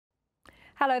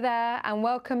Hello there and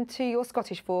welcome to your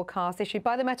Scottish forecast issued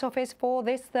by the Met Office for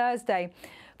this Thursday.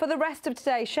 For the rest of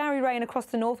today, showery rain across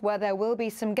the north where there will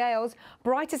be some gales,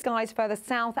 brighter skies further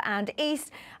south and east,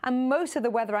 and most of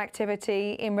the weather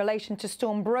activity in relation to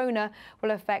Storm Brona will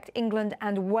affect England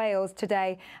and Wales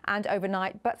today and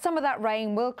overnight. But some of that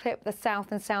rain will clip the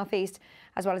south and southeast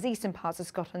as well as eastern parts of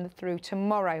Scotland through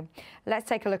tomorrow. Let's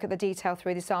take a look at the detail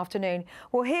through this afternoon.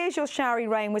 Well, here's your showery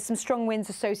rain with some strong winds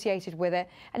associated with it,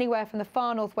 anywhere from the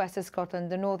far northwest of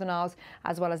Scotland, the Northern Isles,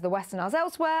 as well as the Western Isles.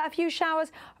 Elsewhere, a few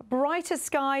showers, brighter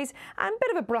skies and a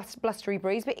bit of a blustery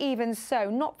breeze, but even so,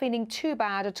 not feeling too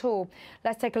bad at all.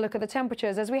 Let's take a look at the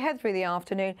temperatures as we head through the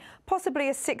afternoon. Possibly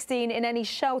a 16 in any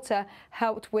shelter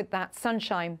helped with that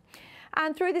sunshine.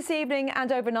 And through this evening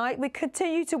and overnight, we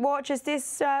continue to watch as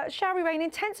this showery rain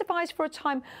intensifies for a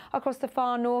time across the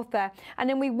far north there. And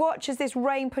then we watch as this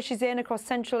rain pushes in across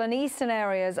central and eastern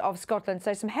areas of Scotland.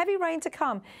 So some heavy rain to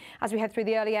come as we head through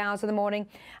the early hours of the morning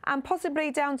and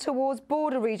possibly down towards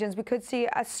border regions. We could see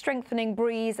a strengthening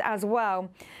breeze as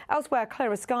well. Elsewhere,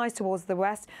 clearer skies towards the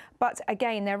west. But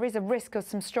again, there is a risk of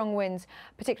some strong winds,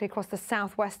 particularly across the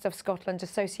southwest of Scotland,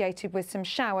 associated with some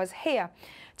showers here.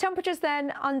 Temperatures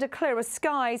then under clearer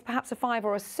skies, perhaps a 5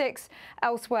 or a 6.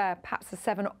 Elsewhere, perhaps a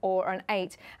 7 or an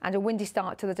 8, and a windy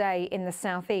start to the day in the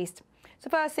southeast.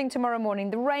 So first thing tomorrow morning,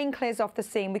 the rain clears off the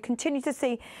scene. We continue to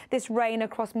see this rain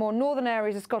across more northern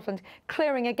areas of Scotland,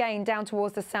 clearing again down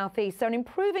towards the southeast. So an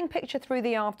improving picture through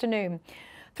the afternoon.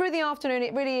 Through the afternoon,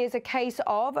 it really is a case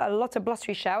of a lot of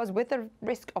blustery showers with the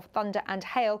risk of thunder and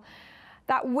hail.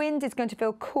 That wind is going to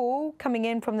feel cool coming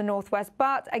in from the northwest,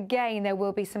 but again, there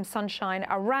will be some sunshine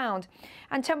around.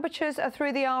 And temperatures are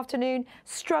through the afternoon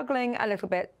struggling a little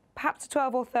bit. Perhaps a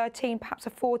 12 or 13, perhaps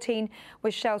a 14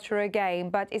 with shelter again,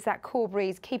 but it's that cool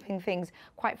breeze keeping things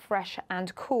quite fresh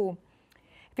and cool.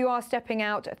 If you are stepping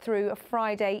out through a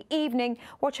Friday evening,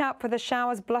 watch out for the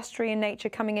showers, blustery in nature,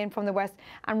 coming in from the west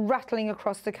and rattling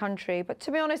across the country. But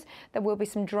to be honest, there will be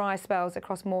some dry spells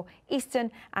across more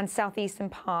eastern and southeastern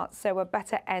parts, so a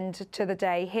better end to the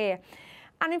day here.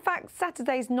 And in fact,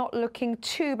 Saturday's not looking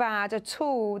too bad at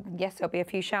all. Yes, there'll be a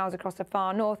few showers across the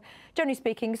far north. Generally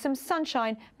speaking, some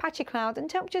sunshine, patchy clouds and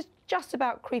temperatures just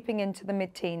about creeping into the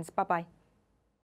mid-teens. Bye-bye.